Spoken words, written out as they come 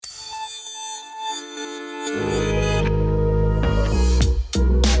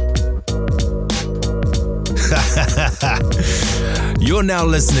You're now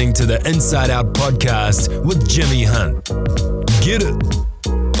listening to the Inside Out podcast with Jimmy Hunt. Get it?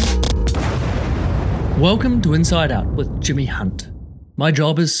 Welcome to Inside Out with Jimmy Hunt. My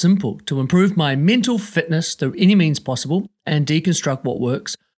job is simple: to improve my mental fitness through any means possible and deconstruct what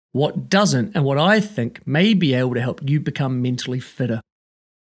works, what doesn't, and what I think may be able to help you become mentally fitter.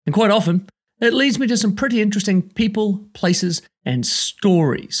 And quite often, it leads me to some pretty interesting people, places, and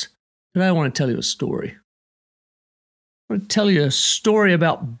stories. Today I want to tell you a story. I want to tell you a story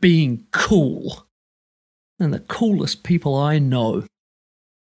about being cool and the coolest people I know.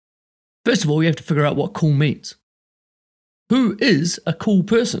 First of all, you have to figure out what cool means. Who is a cool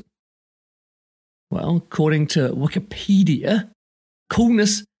person? Well, according to Wikipedia,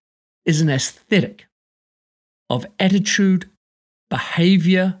 coolness is an aesthetic of attitude,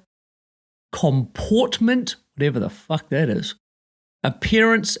 behavior, comportment, whatever the fuck that is,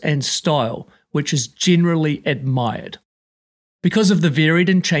 appearance and style, which is generally admired. Because of the varied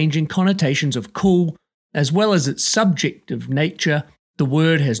and changing connotations of cool, as well as its subjective nature, the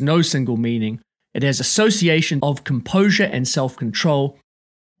word has no single meaning. It has association of composure and self-control,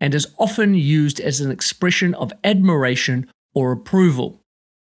 and is often used as an expression of admiration or approval.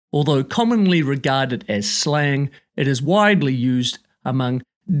 Although commonly regarded as slang, it is widely used among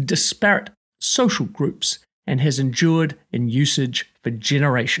disparate social groups and has endured in usage for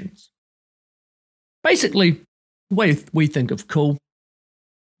generations. Basically, the way we think of cool,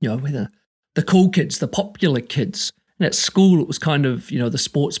 we're the cool kids, the popular kids. And at school, it was kind of, the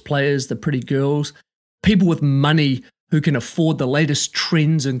sports players, the pretty girls, people with money who can afford the latest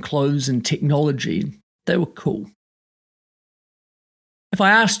trends in clothes and technology. They were cool. If I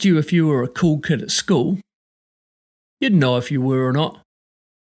asked you if you were a cool kid at school, you'd know if you were or not.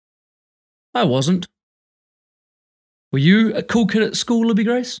 I wasn't. Were you a cool kid at school, Libby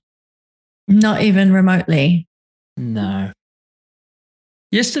Grace? Not even remotely. No.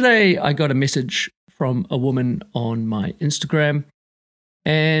 Yesterday, I got a message from a woman on my Instagram,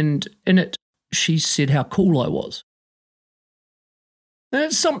 and in it, she said how cool I was. And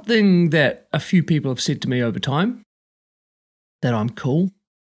it's something that a few people have said to me over time, that I'm cool.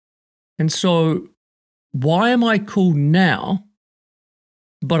 And so, why am I cool now,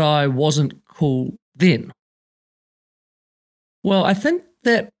 but I wasn't cool then? Well, I think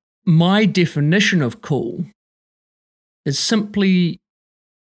that my definition of cool is simply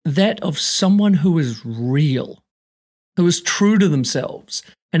that of someone who is real, who is true to themselves,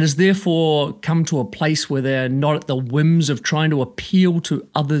 and has therefore come to a place where they're not at the whims of trying to appeal to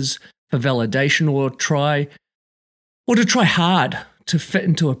others for validation or to try hard to fit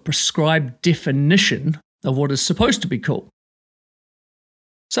into a prescribed definition of what is supposed to be cool.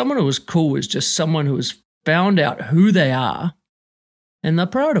 Someone who is cool is just someone who has found out who they are and they're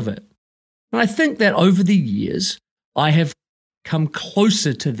proud of it. And I think that over the years, I have come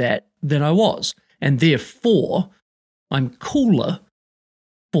closer to that than I was, and therefore I'm cooler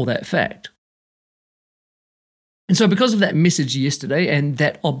for that fact. And so because of that message yesterday and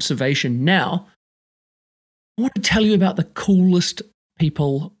that observation now, I want to tell you about the coolest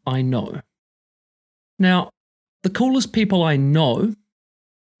people I know. Now, the coolest people I know,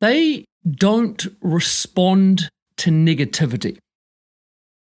 they don't respond to negativity.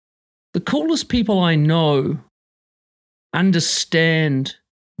 The coolest people I know understand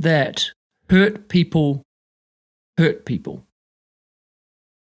that hurt people hurt people.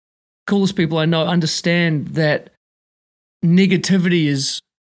 Coolest people I know understand that negativity is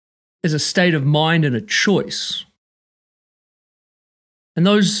a state of mind and a choice. And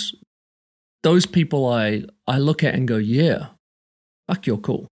those people I look at and go, yeah, fuck, you're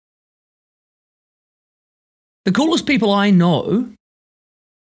cool. The coolest people I know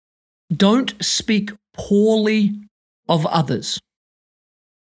don't speak poorly of others.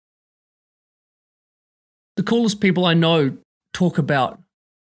 The coolest people I know talk about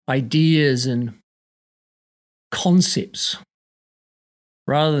ideas and concepts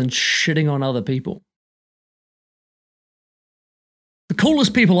rather than shitting on other people. The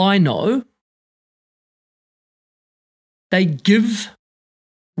coolest people I know, they give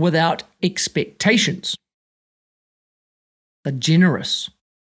without expectations. They're generous.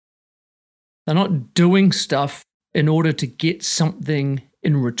 They're not doing stuff in order to get something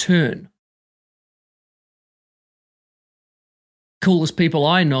in return. Coolest people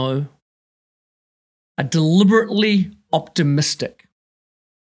I know are deliberately optimistic.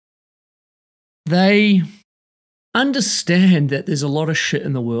 They understand that there's a lot of shit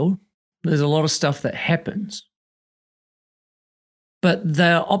in the world. There's a lot of stuff that happens. But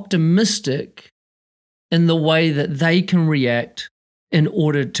they're optimistic in the way that they can react in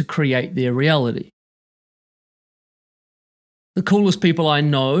order to create their reality. The coolest people I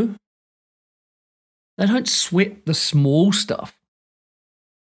know, they don't sweat the small stuff.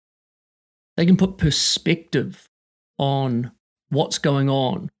 They can put perspective on what's going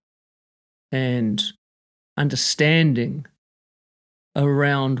on and understanding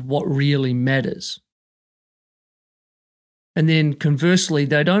around what really matters. And then conversely,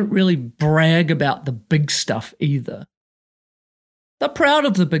 they don't really brag about the big stuff either. They're proud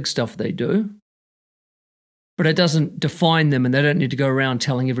of the big stuff they do, but it doesn't define them, and they don't need to go around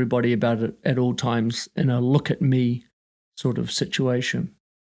telling everybody about it at all times in a look at me sort of situation.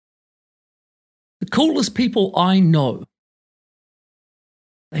 The coolest people I know,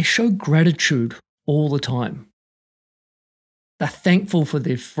 they show gratitude all the time. They're thankful for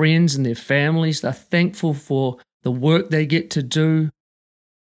their friends and their families. They're thankful for the work they get to do.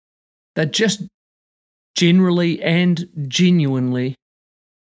 They're just generally and genuinely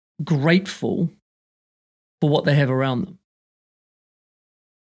grateful for what they have around them.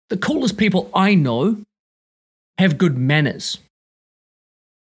 The coolest people I know have good manners.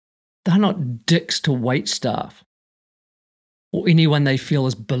 They're not dicks to wait staff or anyone they feel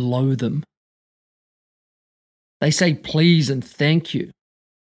is below them. They say please and thank you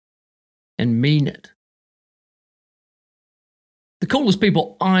and mean it. The coolest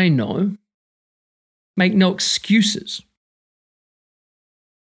people I know make no excuses.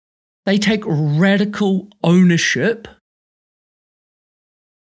 They take radical ownership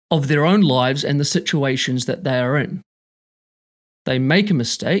of their own lives and the situations that they are in. They make a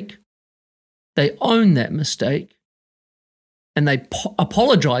mistake, they own that mistake, and they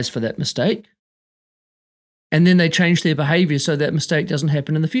apologize for that mistake, and then they change their behavior so that mistake doesn't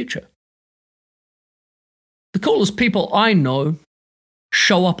happen in the future. The coolest people I know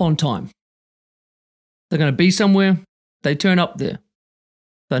show up on time. They're going to be somewhere, they turn up there.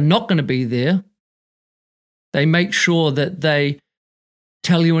 They're not going to be there, they make sure that they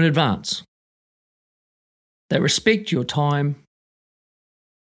tell you in advance. They respect your time.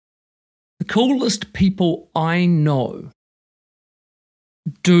 The coolest people I know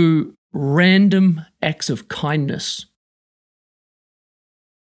do random acts of kindness.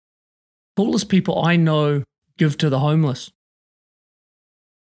 Coolest people I know give to the homeless.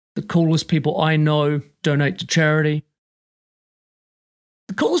 The coolest people I know donate to charity.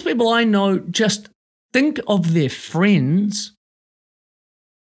 The coolest people I know just think of their friends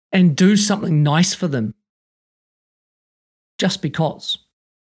and do something nice for them just because.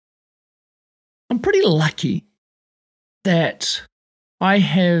 I'm pretty lucky that I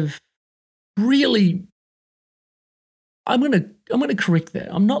have really, I'm going to correct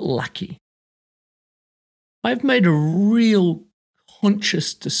that. I'm not lucky. I've made a real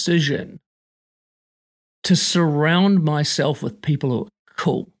conscious decision to surround myself with people who are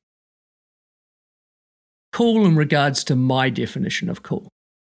cool. Cool in regards to my definition of cool.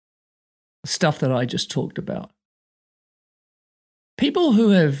 The stuff that I just talked about. People who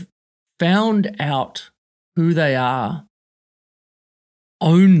have found out who they are,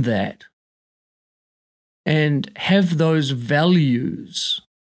 own that, and have those values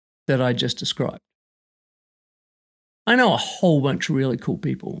that I just described. I know a whole bunch of really cool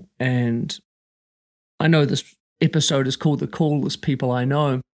people, and I know this episode is called The Coolest People I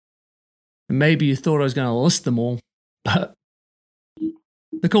Know. And maybe you thought I was going to list them all, but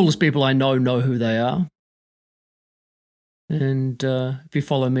the coolest people I know who they are. And if you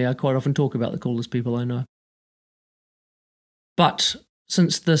follow me, I quite often talk about the coolest people I know. But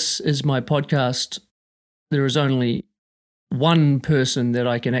since this is my podcast, there is only one person that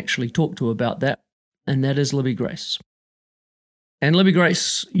I can actually talk to about that, and that is Libby Grace. And Libby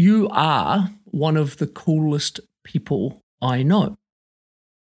Grace, you are one of the coolest people I know.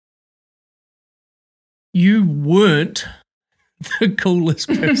 You weren't the coolest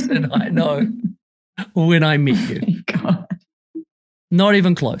person I know when I met you. God. Not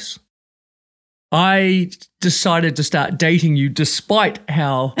even close. I decided to start dating you despite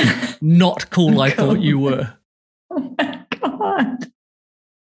how not cool I thought you were. Oh my God.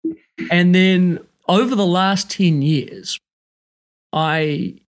 And then over the last 10 years,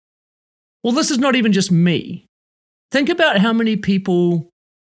 this is not even just me. Think about how many people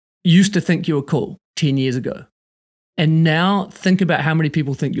used to think you were cool 10 years ago. And now think about how many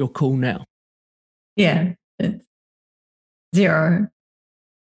people think you're cool now. Yeah. It's 0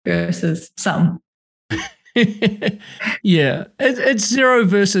 versus some. Yeah. It's 0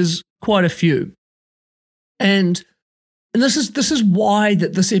 versus quite a few. And this is why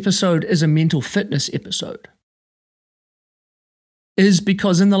that this episode is a mental fitness episode. Is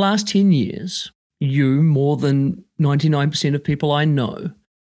because in the last 10 years, you, more than 99% of people I know,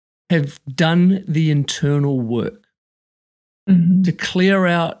 have done the internal work. to clear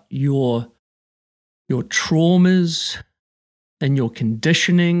out your traumas and your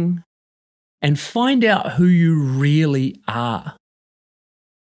conditioning and find out who you really are.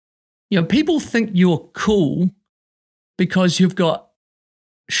 People think you're cool because you've got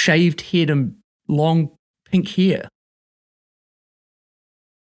shaved head and long pink hair.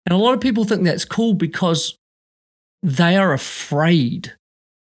 And a lot of people think that's cool because they are afraid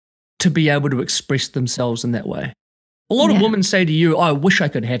to be able to express themselves in that way. A lot of women say to you, I wish I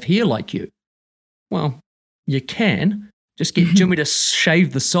could have hair like you. Well, you can. Just get Jimmy to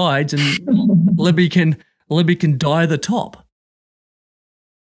shave the sides and Libby can dye the top.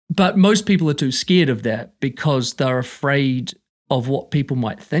 But most people are too scared of that because they're afraid of what people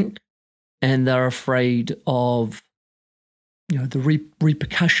might think, and they're afraid of the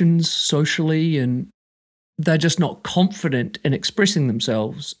repercussions socially, and they're just not confident in expressing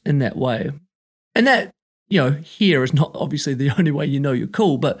themselves in that way. And that, here is not obviously the only way you're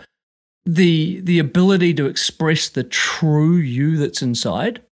cool, but the ability to express the true you that's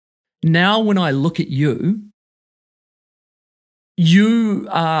inside. Now when I look at you, you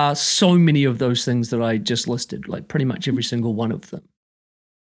are so many of those things that I just listed, like pretty much every single one of them.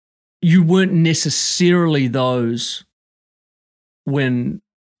 You weren't necessarily those when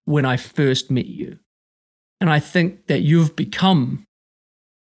I first met you. And I think that you've become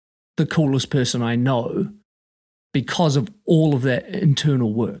the coolest person I know because of all of that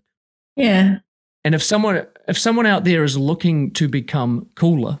internal work. Yeah. And if someone out there is looking to become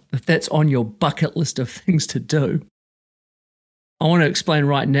cooler, if that's on your bucket list of things to do, I want to explain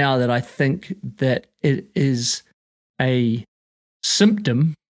right now that I think that it is a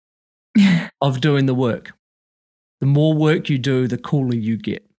symptom of doing the work. The more work you do, the cooler you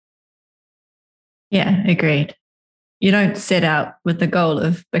get. Yeah, agreed. You don't set out with the goal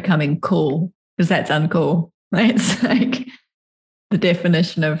of becoming cool because that's uncool. Right? It's like the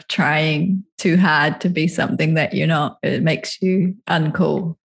definition of trying too hard to be something that you're not. It makes you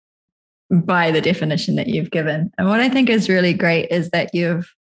uncool by the definition that you've given. And what I think is really great is that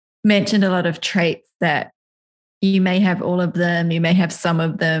you've mentioned a lot of traits that you may have all of them, you may have some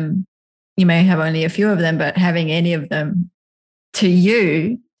of them, you may have only a few of them, but having any of them to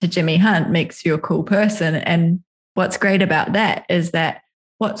you, to Jimmy Hunt, makes you a cool person. And what's great about that is that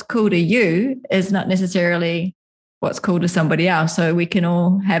what's cool to you is not necessarily what's cool to somebody else. So we can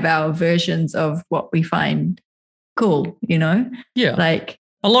all have our versions of what we find cool, Yeah. Like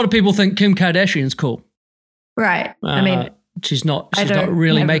a lot of people think Kim Kardashian's cool. Right. I mean, she's not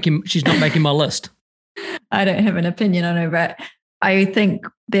making my list. I don't have an opinion on her, but I think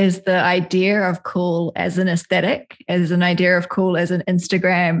there's the idea of cool as an aesthetic, as an idea of cool as an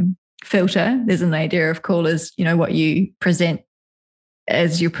Instagram filter. There's an idea of cool as, what you present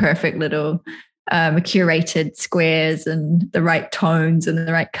as your perfect little curated squares and the right tones and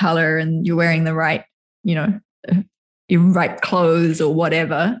the right color, and you're wearing the right, your right clothes or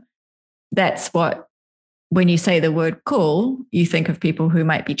whatever. That's what, when you say the word cool, you think of people who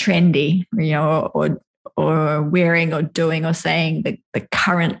might be trendy, or wearing or doing or saying the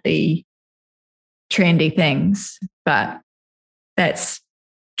currently trendy things. But that's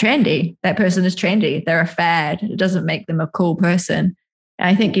trendy. That person is trendy. They're a fad. It doesn't make them a cool person. And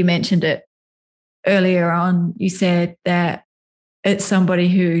I think you mentioned it earlier on. You said that it's somebody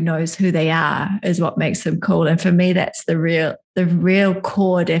who knows who they are is what makes them cool. And for me, that's the real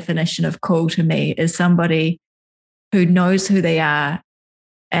core definition of cool to me, is somebody who knows who they are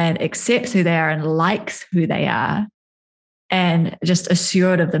and accepts who they are and likes who they are and just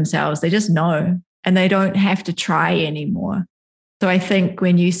assured of themselves. They just know, and they don't have to try anymore. So I think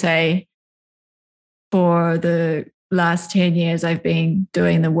when you say, for the last 10 years, I've been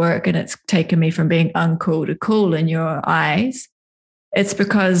doing the work and it's taken me from being uncool to cool in your eyes, it's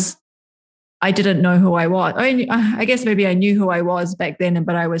because I didn't know who I was. I guess maybe I knew who I was back then,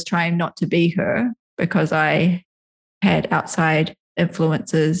 but I was trying not to be her because I had outside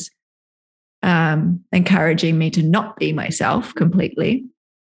influences encouraging me to not be myself completely.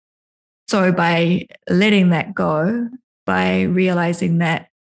 So by letting that go, by realizing that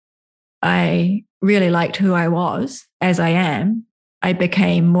I really liked who I was as I am, I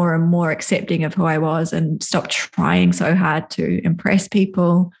became more and more accepting of who I was and stopped trying so hard to impress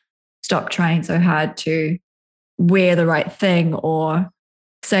people, stopped trying so hard to wear the right thing or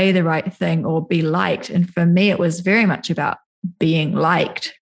say the right thing or be liked. And for me, it was very much about being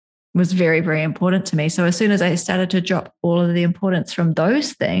liked. It was very, very important to me. So as soon as I started to drop all of the importance from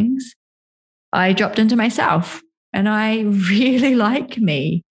those things, I dropped into myself, and I really like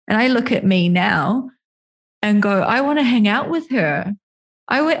me. And I look at me now and go, I want to hang out with her.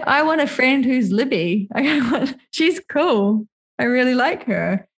 I want a friend who's Libby. She's cool. I really like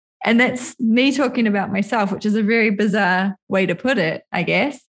her. And that's me talking about myself, which is a very bizarre way to put it, I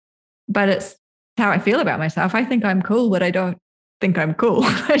guess. But it's how I feel about myself. I think I'm cool, but I don't think I'm cool.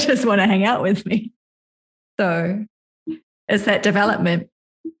 I just want to hang out with me. So it's that development.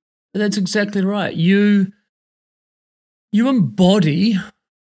 That's exactly right. You embody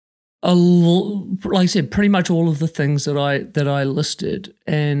like I said, pretty much all of the things that I listed.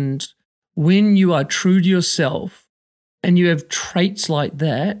 And when you are true to yourself and you have traits like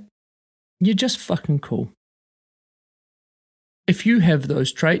that, you're just fucking cool. If you have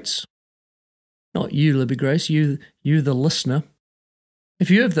those traits, not you, Libby Grace, you the listener, if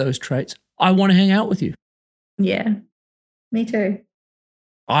you have those traits, I want to hang out with you. Yeah, me too.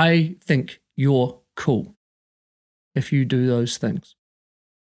 I think you're cool if you do those things.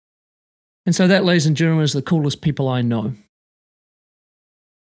 And so that, ladies and gentlemen, is the coolest people I know.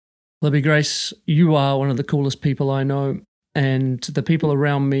 Libby Grace, you are one of the coolest people I know, and the people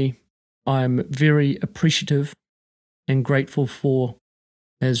around me, I'm very appreciative and grateful for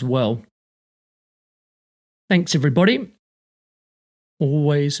as well. Thanks, everybody.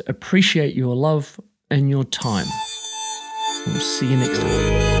 Always appreciate your love and your time. We'll see you next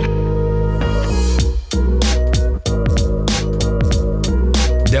time.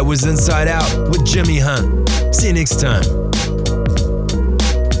 That was Inside Out with Jimmy Hunt. See you next time.